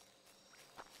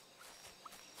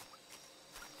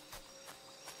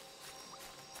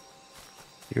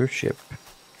 Your ship.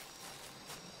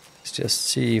 Let's just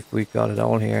see if we got it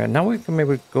all here. And now we can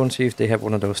maybe go and see if they have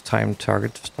one of those time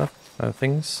target stuff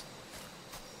things.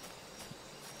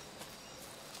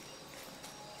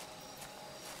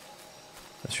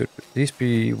 There should at least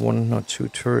be 1 or 2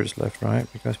 turrets left,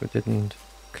 right? Because we didn't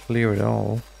clear it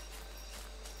all.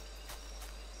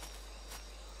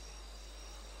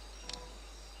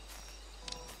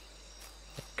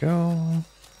 Go.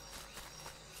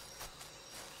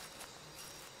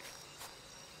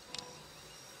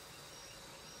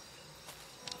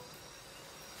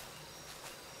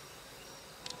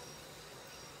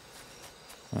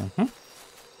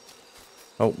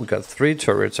 Oh, we got 3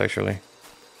 turrets actually.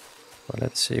 Well,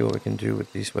 let's see what we can do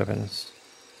with these weapons.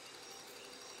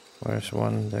 Where's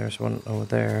one? There's one over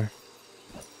there.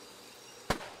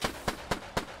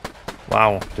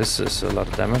 Wow, this is a lot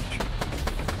of damage.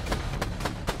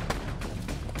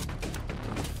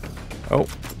 Oh,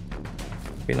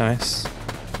 be nice.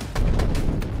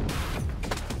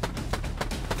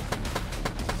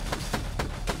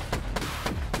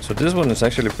 So this one is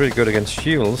actually pretty good against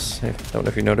shields. I don't know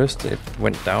if you noticed, it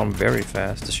went down very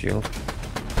fast, the shield.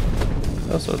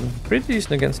 Also pretty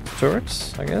decent against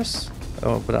turrets, I guess.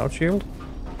 Oh, without shield.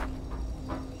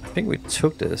 I think we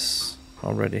took this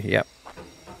already, yep.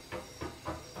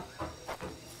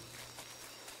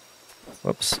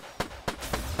 Whoops.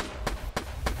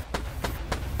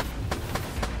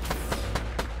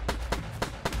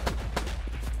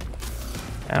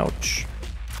 Ouch.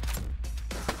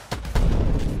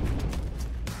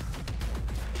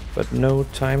 But no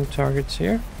time targets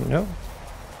here? No.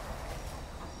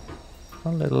 A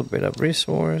little bit of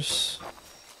resource.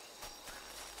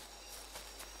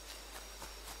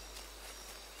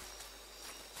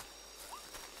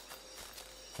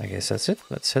 I guess that's it.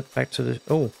 Let's head back to the...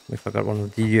 Oh, we forgot one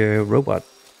of the robot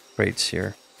crates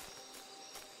here.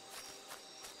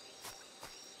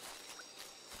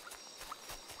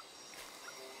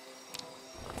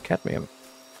 Cadmium.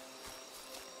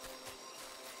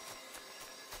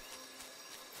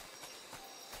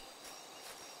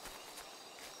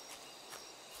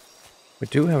 We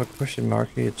do have a question mark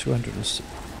here, 206.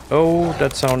 Oh,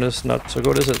 that sound is not so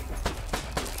good, is it?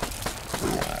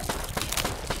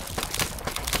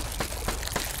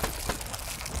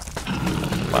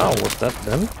 Wow, what's that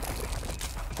then?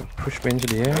 Push me into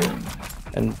the air.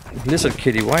 And Lizard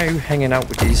Kitty, why are you hanging out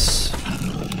with these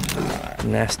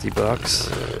nasty bugs?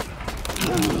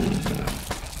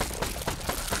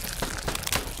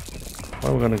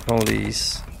 What are we gonna call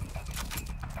these?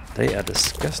 They are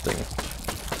disgusting.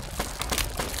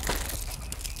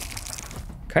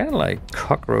 Kind of like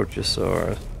cockroaches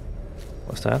or...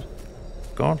 What's that?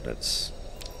 Gauntlets.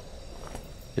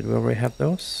 Did we already have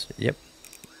those? Yep.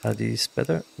 Are these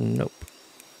better? Nope.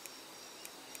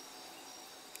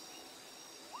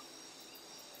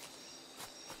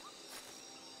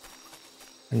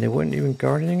 And they weren't even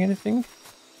gardening anything?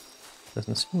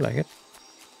 Doesn't seem like it.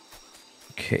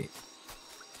 Okay.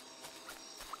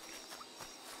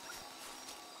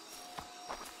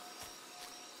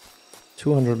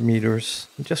 $200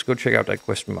 Just go check out that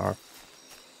question mark.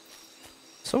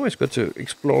 It's always good to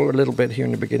explore a little bit here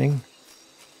in the beginning.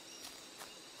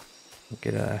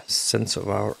 Get a sense of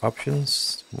our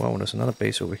options. Wow, there's another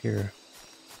base over here.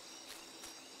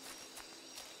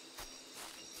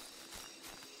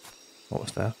 What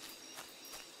was that?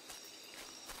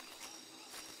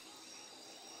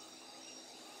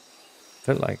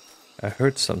 Felt like I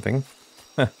heard something.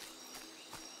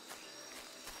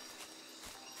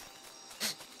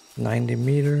 90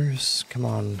 meters, come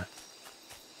on.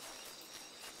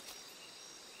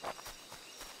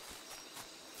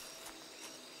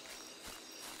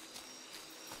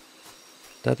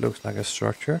 That looks like a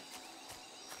structure.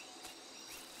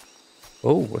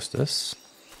 Oh, what's this?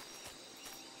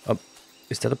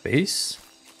 Is that a base?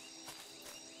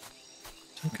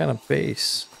 Some kind of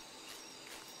base.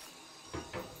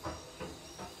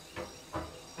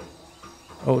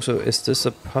 Oh, so is this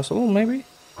a puzzle maybe?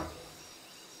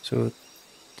 So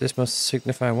this must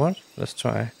signify what? Let's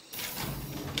try.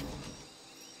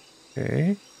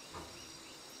 Okay.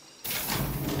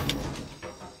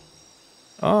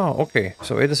 Oh, okay.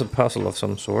 So it is a puzzle of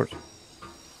some sort.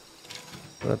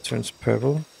 That turns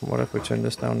purple. What if we turn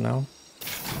this down now?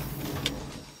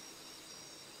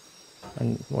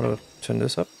 And what if I turn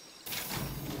this up?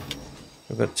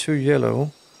 We've got 2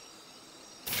 yellow.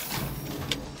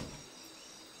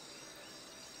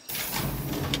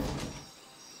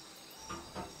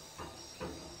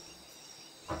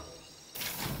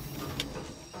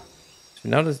 So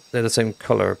now they're the same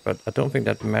color, but I don't think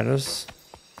that matters.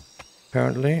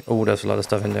 Apparently. Oh, there's a lot of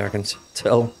stuff in there, I can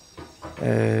tell.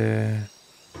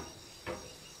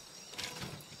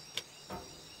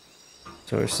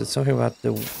 So is it something about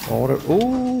the water?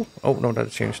 Ooh! Oh, no,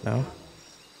 that changed now.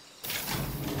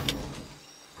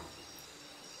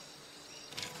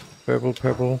 Purple,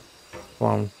 purple. Come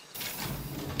on.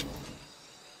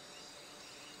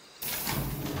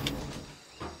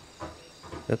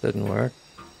 That didn't work.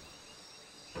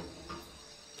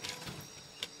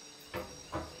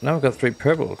 Now we've got 3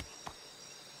 purple.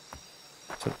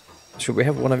 So should we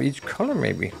have one of each color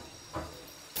maybe?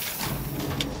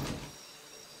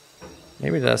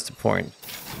 Maybe that's the point.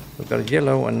 We've got a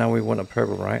yellow and now we want a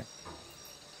purple, right?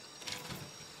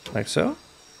 Like so?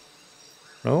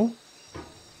 No?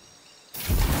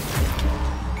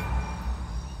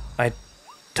 I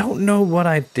don't know what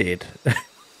I did,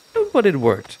 but it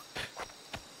worked.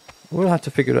 We'll have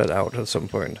to figure that out at some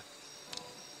point.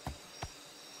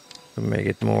 To make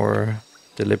it more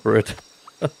deliberate.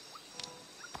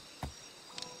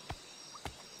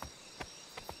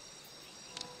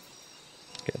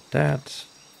 Get that.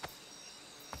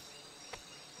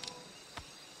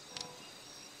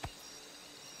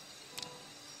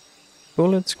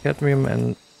 Bullets, cadmium,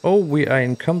 and... Oh, we are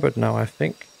encumbered now, I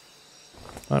think.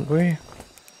 Aren't we?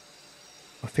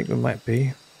 I think we might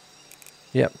be.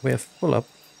 Yep, we are full up.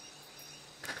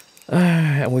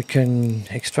 And we can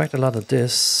extract a lot of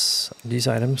these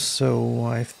items, so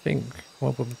I think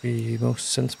what would be most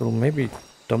sensible, maybe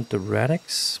dump the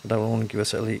radix, but that will only give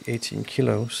us only 18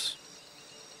 kilos.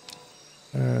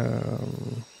 Do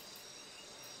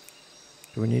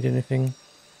we need anything?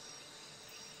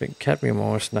 I think cadmium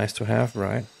ore is nice to have,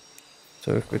 right?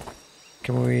 So if we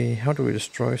Can we... How do we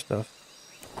destroy stuff?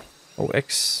 Oh,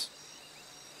 X.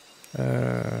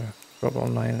 Drop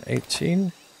online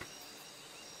 18.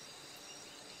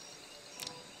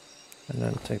 And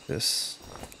then take this.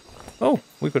 Oh,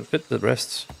 we could fit the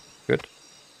rest. Good.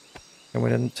 Can we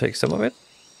then take some of it?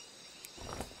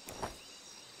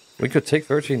 We could take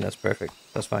 13, that's perfect.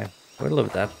 That's fine. We'll live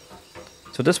with that.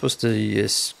 So this was the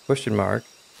question mark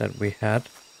that we had.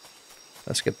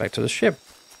 Let's get back to the ship.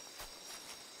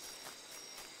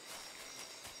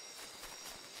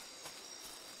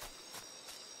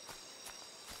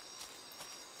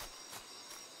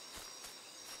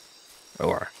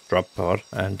 Or drop pod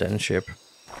and then ship.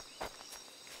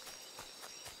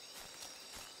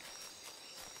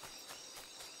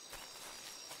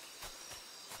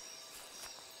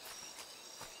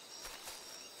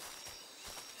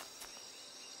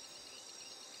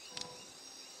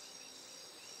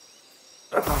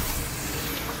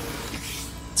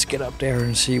 Let's get up there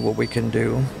and see what we can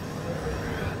do.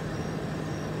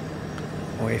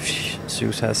 Or if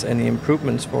Zeus has any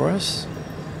improvements for us.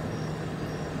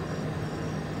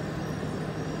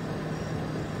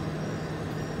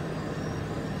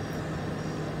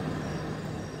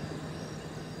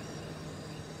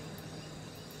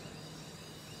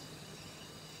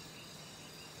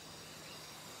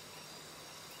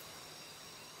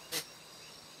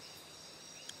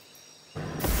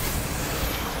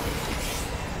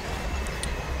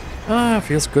 Ah,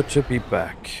 feels good to be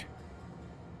back.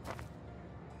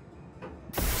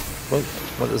 Well,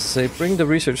 what does it say? Bring the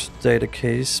research data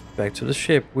case back to the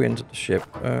ship. We entered the ship.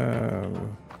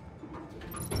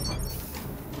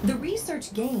 The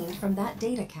research gained from that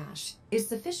data cache is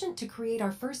sufficient to create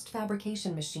our first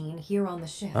fabrication machine here on the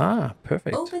ship. Ah,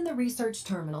 perfect. Open the research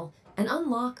terminal and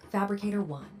unlock Fabricator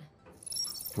 1.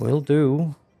 Will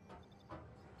do.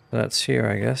 That's here,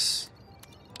 I guess.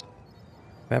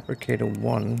 Fabricator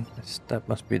 1. That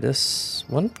must be this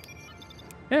one.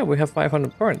 Yeah, we have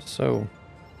 500 parts, so...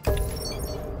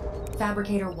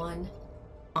 Fabricator 1,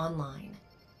 online.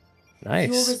 Nice.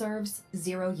 Fuel reserves,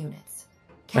 0 units.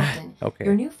 Captain, okay.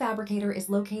 Your new fabricator is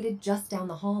located just down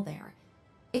the hall there.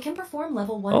 It can perform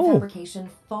level 1 Oh. fabrication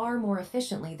far more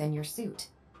efficiently than your suit.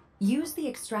 Use the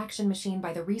extraction machine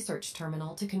by the research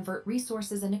terminal to convert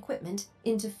resources and equipment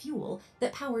into fuel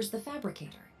that powers the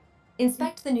fabricator.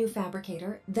 Inspect the new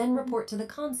fabricator, then report to the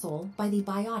console by the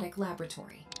biotic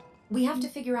laboratory. We have to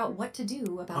figure out what to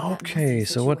do about that Okay, messy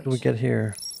so what do we situation. get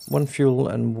here? 1 fuel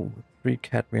and 3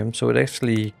 cadmium. So it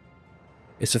actually...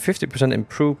 It's a 50%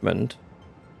 improvement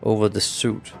over the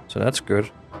suit. So that's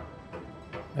good.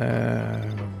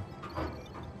 Yeah,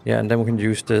 and then we can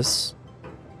use this.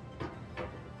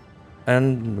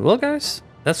 And, well guys,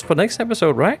 that's for next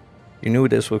episode, right? You knew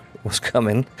this was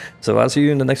coming. So I'll see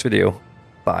you in the next video.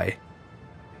 Bye.